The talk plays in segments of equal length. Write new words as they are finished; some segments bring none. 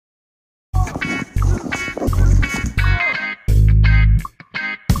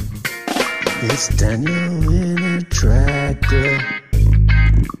It's Daniel in a tractor.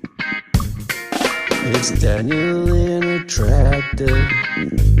 It's Daniel in a tractor.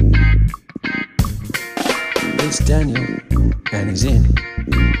 It's Daniel, and he's in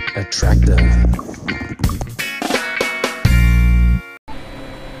a tractor.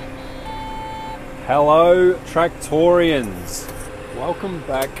 Hello, Tractorians. Welcome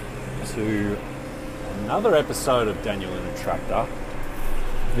back to another episode of Daniel in a Tractor,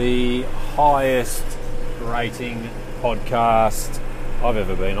 the highest rating podcast I've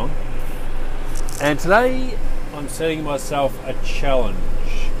ever been on. And today I'm setting myself a challenge.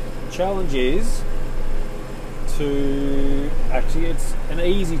 The challenge is it's an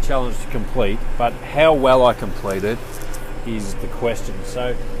easy challenge to complete, but how well I complete it is the question.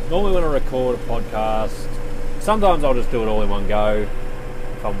 So normally when I record a podcast, sometimes I'll just do it all in one go.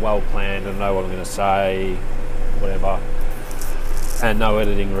 If I'm well planned and know what I'm going to say, whatever, and no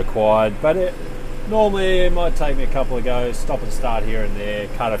editing required. But normally it might take me a couple of goes, stop and start here and there,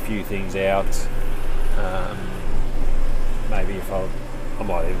 cut a few things out. Maybe if I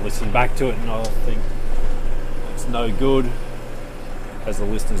might even listen back to it and I'll think it's no good, as the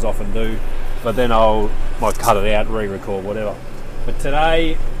listeners often do. But then might cut it out, re-record, whatever. But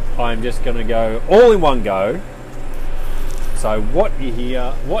today I'm just going to go all in one go. So what you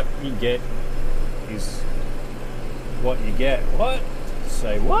hear, what you get is what you get. What?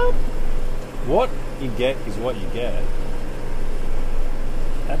 Say what? What you get is what you get.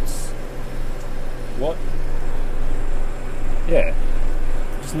 That's what? Yeah.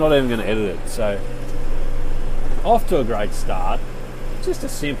 Just not even going to edit it. So off to a great start. Just a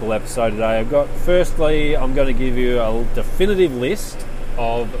simple episode today. Firstly, I'm going to give you a definitive list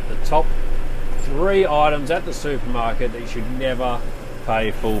of the top 3 items at the supermarket that you should never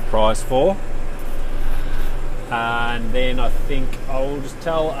pay full price for. And then I think I'll just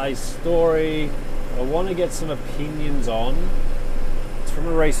tell a story I want to get some opinions on. It's from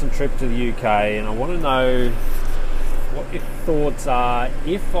a recent trip to the UK, and I want to know what your thoughts are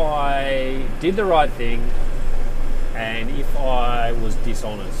if I did the right thing and if I was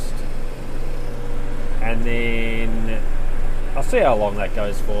dishonest. And then I'll see how long that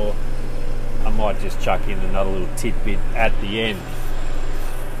goes for. I might just chuck in another little tidbit at the end.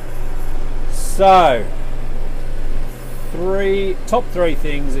 So, top 3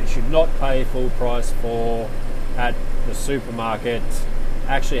 things that you should not pay full price for at the supermarket.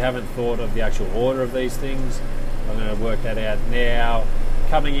 I actually haven't thought of the actual order of these things. I'm going to work that out now.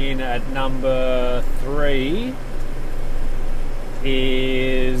 Coming in at number 3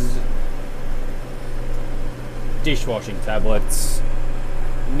 is dishwashing tablets.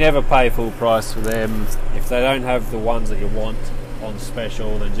 Never pay full price for them. If they don't have the ones that you want on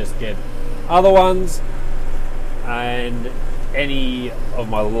special, then just get other ones. And any of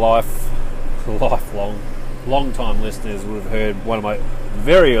my long-time listeners would have heard one of my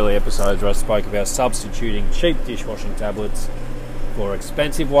very early episodes where I spoke about substituting cheap dishwashing tablets for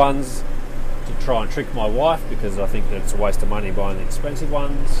expensive ones to try and trick my wife, because I think that it's a waste of money buying the expensive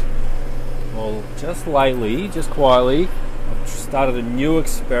ones. Well, just lately, just quietly, I've started a new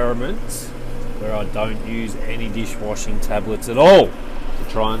experiment where I don't use any dishwashing tablets at all to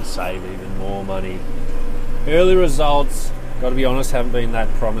try and save even more money. Early results, got to be honest, haven't been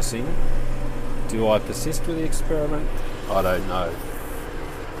that promising. Do I persist with the experiment? I don't know.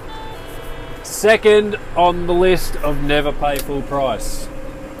 Second on the list of never pay full price,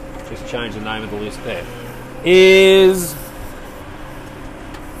 just change the name of the list there, is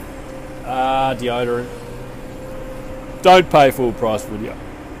deodorant. Don't pay full price for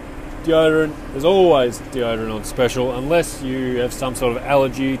deodorant. There's always deodorant on special, unless you have some sort of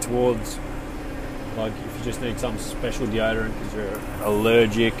allergy towards, like if you just need some special deodorant because you're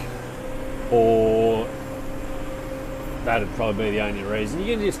allergic, or that'd probably be the only reason.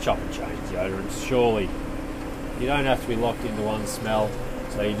 You can just chop and change deodorants, surely. You don't have to be locked into one smell.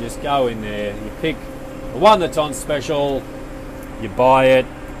 So you just go in there, you pick the one that's on special, you buy it,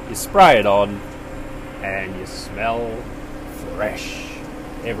 you spray it on, and you smell fresh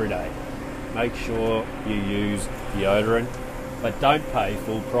every day. Make sure you use deodorant, but don't pay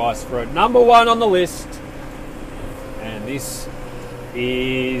full price for it. Number 1 on the list, and this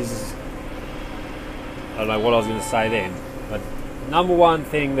is, I don't know what I was going to say then, but number 1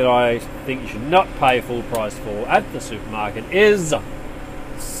 thing that I think you should not pay full price for at the supermarket is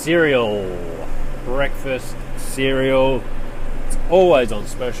cereal. Breakfast cereal. It's always on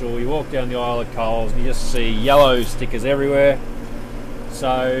special. You walk down the aisle at Coles and you just see yellow stickers everywhere.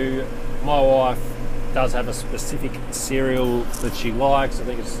 So my wife does have a specific cereal that she likes. I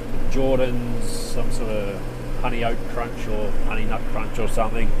think it's Jordan's, some sort of honey oat crunch or honey nut crunch or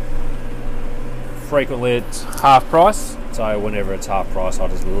something. frequently it's half price, so whenever it's half price I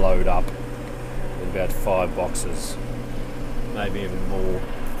just load up with about 5 boxes, maybe even more,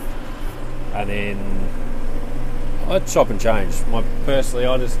 and then I chop and change. Personally,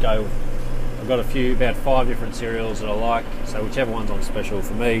 I just go, I've got about 5 different cereals that I like, so whichever one's on special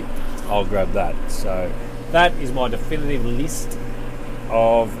for me, I'll grab that. So that is my definitive list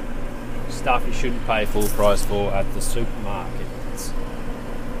of stuff you shouldn't pay full price for at the supermarket.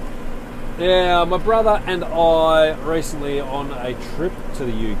 Now, my brother and I recently on a trip to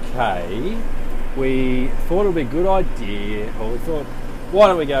the UK, we thought it would be a good idea, or we thought, why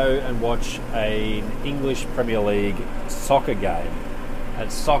don't we go and watch an English Premier League soccer game?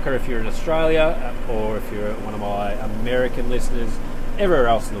 And soccer, if you're in Australia, or if you're one of my American listeners, everywhere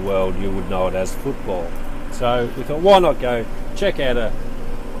else in the world you would know it as football. So we thought, why not go check out a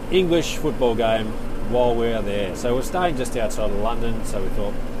English football game while we're there. So we're staying just outside of London, so we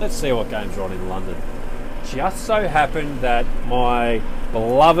thought, let's see what games are on in London. Just so happened that my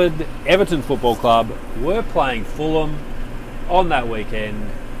beloved Everton Football Club were playing Fulham on that weekend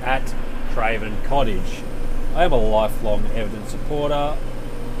at Craven Cottage. I am a lifelong Everton supporter,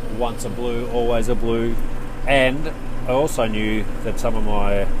 once a blue, always a blue, and I also knew that some of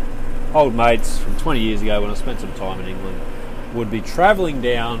my old mates from 20 years ago when I spent some time in England would be travelling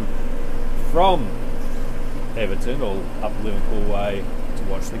down from Everton or up Liverpool way to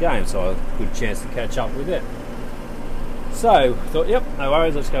watch the game, so a good chance to catch up with them. So I thought, yep, no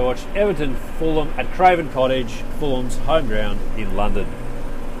worries, let's go watch Everton Fulham at Craven Cottage, Fulham's home ground in London.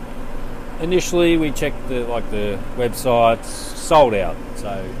 Initially we checked the websites, sold out,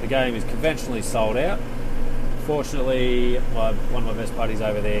 so the game is conventionally sold out. Fortunately, one of my best buddies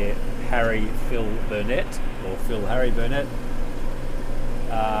over there, Harry Burnett,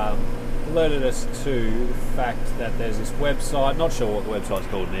 alerted us to the fact that there's this website, not sure what the website's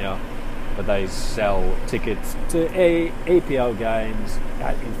called now, but they sell tickets to EPL games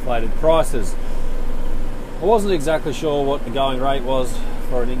at inflated prices. I wasn't exactly sure what the going rate was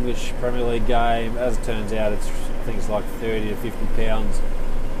for an English Premier League game. As it turns out, it's things like £30 to £50.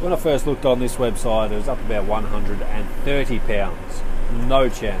 When I first looked on this website, it was up about £130. No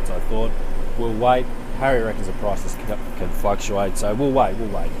chance, I thought. We'll wait. Harry reckons the prices can fluctuate, so we'll wait.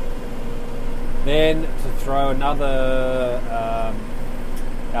 Then, to throw another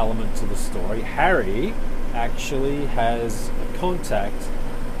element to the story, Harry actually has a contact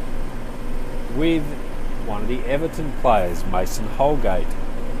with one of the Everton players, Mason Holgate.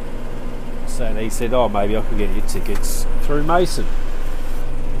 So he said, oh, maybe I could get you tickets through Mason.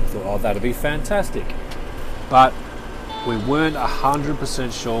 I thought, oh, that'd be fantastic. But we weren't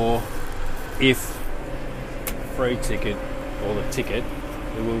 100% sure if free ticket, or the ticket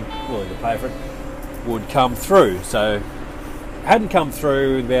we were willing to pay for it, would come through. So it hadn't come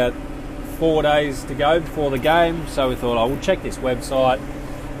through about 4 days to go before the game, so we thought, we'll check this website.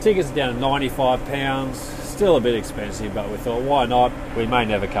 Tickets are down to £95, still a bit expensive, but we thought, why not? We may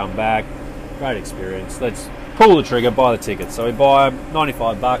never come back. Great experience. Let's pull the trigger, buy the tickets. So we buy them,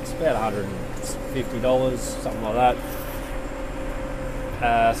 $95, about $150, something like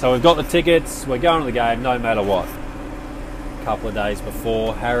that. So we've got the tickets, we're going to the game no matter what. A couple of days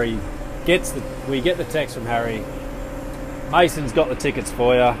before, we get the text from Harry, Mason's got the tickets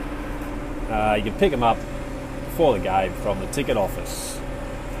for you. You can pick them up before the game from the ticket office.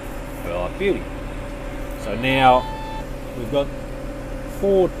 We're like, beauty. So now we've got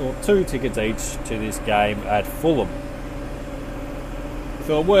 2 tickets each to this game at Fulham.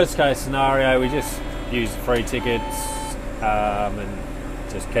 For a worst case scenario, we just use the free tickets and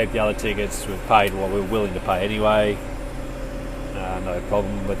just keep the other tickets. We've paid what we're willing to pay anyway. No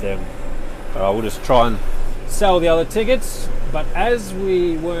problem with them. We'll just try and sell the other tickets. But as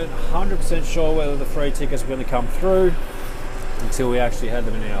we weren't 100% sure whether the free tickets were going to come through until we actually had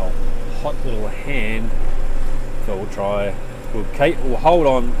them in our hot little hand, so we'll hold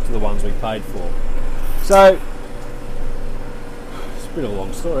on to the ones we paid for. So it's a bit of a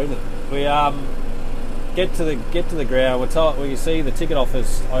long story, isn't it? We get to the ground. We're told, you see the ticket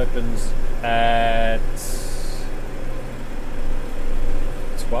office opens at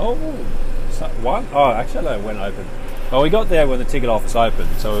 12? 1? Oh, actually I don't know when it opened. Well, we got there when the ticket office opened,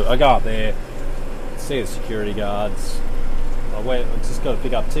 so I go up there, see the security guards. I just got to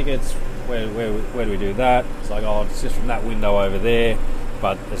pick up tickets. Where do we do that? It's like, oh, it's just from that window over there,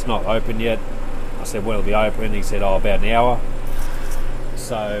 but it's not open yet. I said, when it'll be open? He said, oh, about an hour.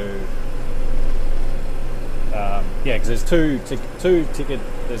 So yeah, because there's two ticket.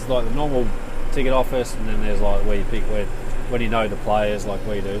 There's like the normal ticket office, and then there's like where you pick when you know the players like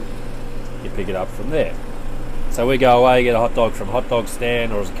we do, you pick it up from there. So we go away, get a hot dog from a hot dog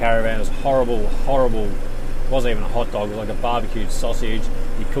stand, or it was a caravan. It was horrible, horrible. It wasn't even a hot dog. It was like a barbecued sausage.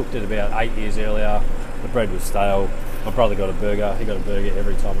 He cooked it about 8 years earlier. The bread was stale. My brother got a burger. He got a burger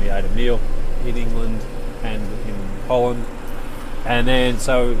every time we ate a meal in England and in Holland. And then,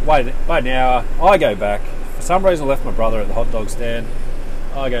 so wait an hour. I go back. For some reason, I left my brother at the hot dog stand.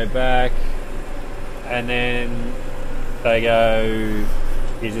 I go back, and then they go,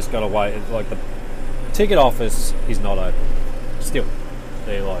 you just got to wait. Like, the ticket office is not open still.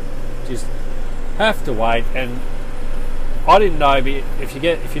 They're like, just have to wait. And I didn't know, but if you're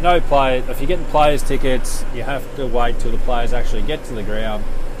getting players tickets, you have to wait till the players actually get to the ground.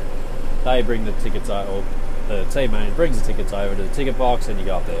 They bring the tickets over, or the team manager brings the tickets over to the ticket box, and you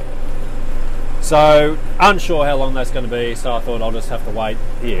go up there. So unsure how long that's going to be, so I thought I'll just have to wait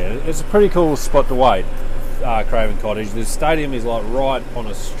here. It's a pretty cool spot to wait, Craven Cottage. The stadium is like right on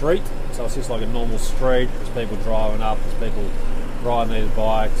a street, so it's just like a normal street. There's people driving up, there's people riding their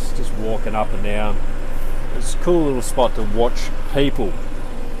bikes, just walking up and down. It's a cool little spot to watch people.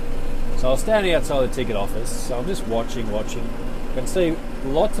 So I was standing outside the ticket office, so I'm just watching. I can see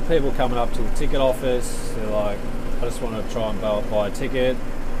lots of people coming up to the ticket office. They're like, I just want to try and buy a ticket.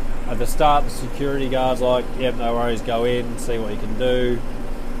 At the start, the security guard's like, yep, no worries, go in, see what you can do.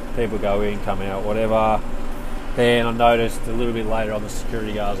 People go in, come out, whatever. Then I noticed a little bit later on, the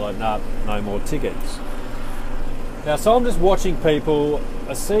security guard's like, nah, no more tickets. Now, so I'm just watching people.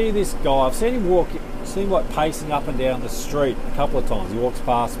 I see this guy, I've seen him like pacing up and down the street a couple of times. He walks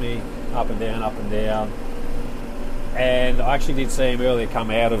past me, up and down, up and down. And I actually did see him earlier come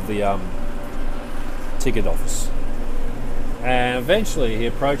out of the ticket office. And eventually he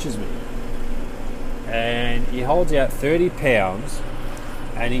approaches me. And he holds out £30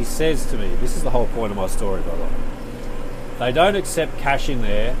 and he says to me, this is the whole point of my story, by the way. They don't accept cash in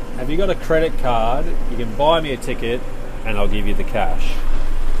there. Have you got a credit card? You can buy me a ticket and I'll give you the cash.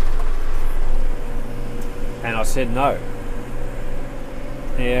 And I said no.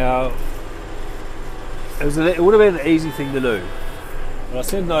 Now, it would have been an easy thing to do. But I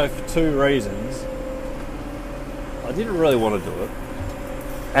said no for two reasons. I didn't really want to do it.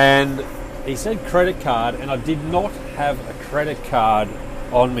 And he said credit card, and I did not have a credit card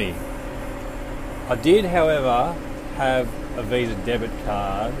on me. I did, however, have a Visa debit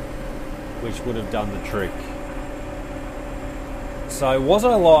card, which would have done the trick. So was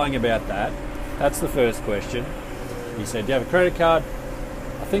I lying about that? That's the first question. He said, do you have a credit card?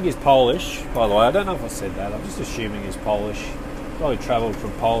 I think he's Polish, by the way. I don't know if I said that. I'm just assuming he's Polish. Probably travelled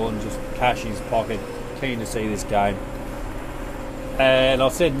from Poland, just cash in his pocket, keen to see this game. And I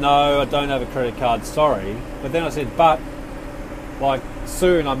said, no, I don't have a credit card, sorry. But then I said, but, like,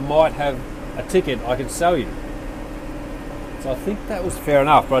 soon I might have a ticket I can sell you. So I think that was fair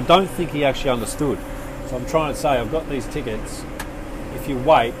enough, but I don't think he actually understood. So I'm trying to say, I've got these tickets. If you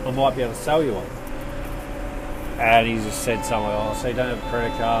wait, I might be able to sell you one. And he just said something like, oh, so you don't have a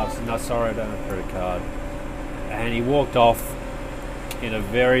credit card? I said, no, sorry, I don't have a credit card. And he walked off in a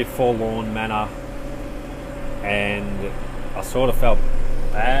very forlorn manner. And I sort of felt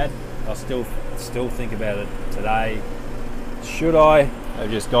bad. I still think about it today. Should I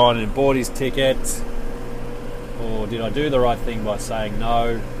have just gone and bought his ticket? Or did I do the right thing by saying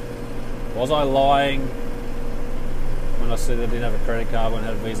no? Was I lying when I said I didn't have a credit card when I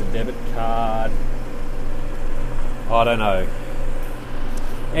had a Visa debit card? I don't know.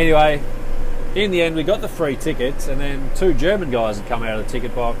 Anyway, in the end we got the free tickets, and then two German guys had come out of the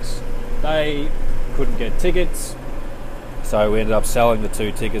ticket box. They couldn't get tickets, so we ended up selling the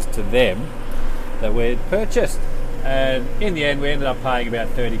two tickets to them that we had purchased. And in the end we ended up paying about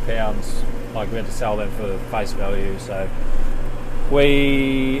 £30. Like, we had to sell them for face value, so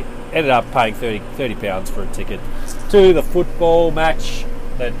we ended up paying £30 for a ticket to the football match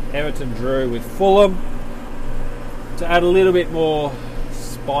that Everton drew with Fulham. To add a little bit more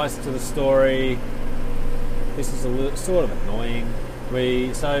spice to the story, this is a little, sort of annoying.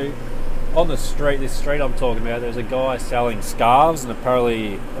 So on the street, this street I'm talking about, there's a guy selling scarves, and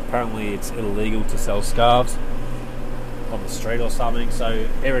apparently it's illegal to sell scarves on the street or something. So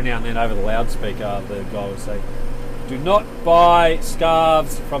every now and then over the loudspeaker, the guy would say, do not buy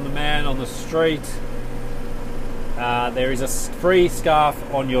scarves from the man on the street. There is a free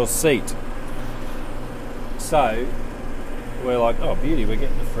scarf on your seat. So we're like, oh beauty, we're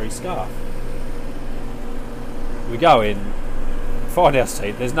getting a free scarf. We go in, find our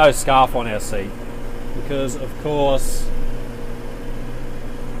seat. There's no scarf on our seat because, of course,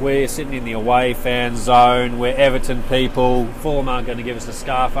 we're sitting in the away fan zone. We're Everton people. Fulham aren't going to give us a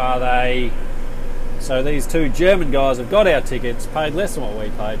scarf, are they? So these two German guys have got our tickets, paid less than what we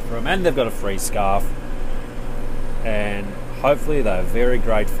paid for them, and they've got a free scarf. and hopefully they're very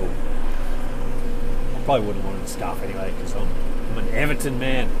grateful. I probably wouldn't want the scarf anyway because I'm an Everton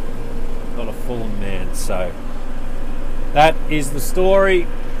man, not a Fulham man. So that is the story.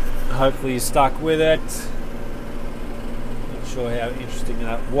 Hopefully you stuck with it. Not sure how interesting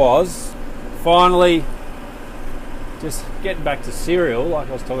that was. Finally, just getting back to cereal, like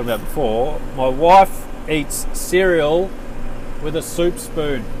I was talking about before, my wife eats cereal with a soup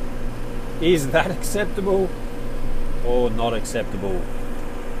spoon. Is that acceptable or not acceptable?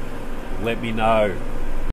 Let me know.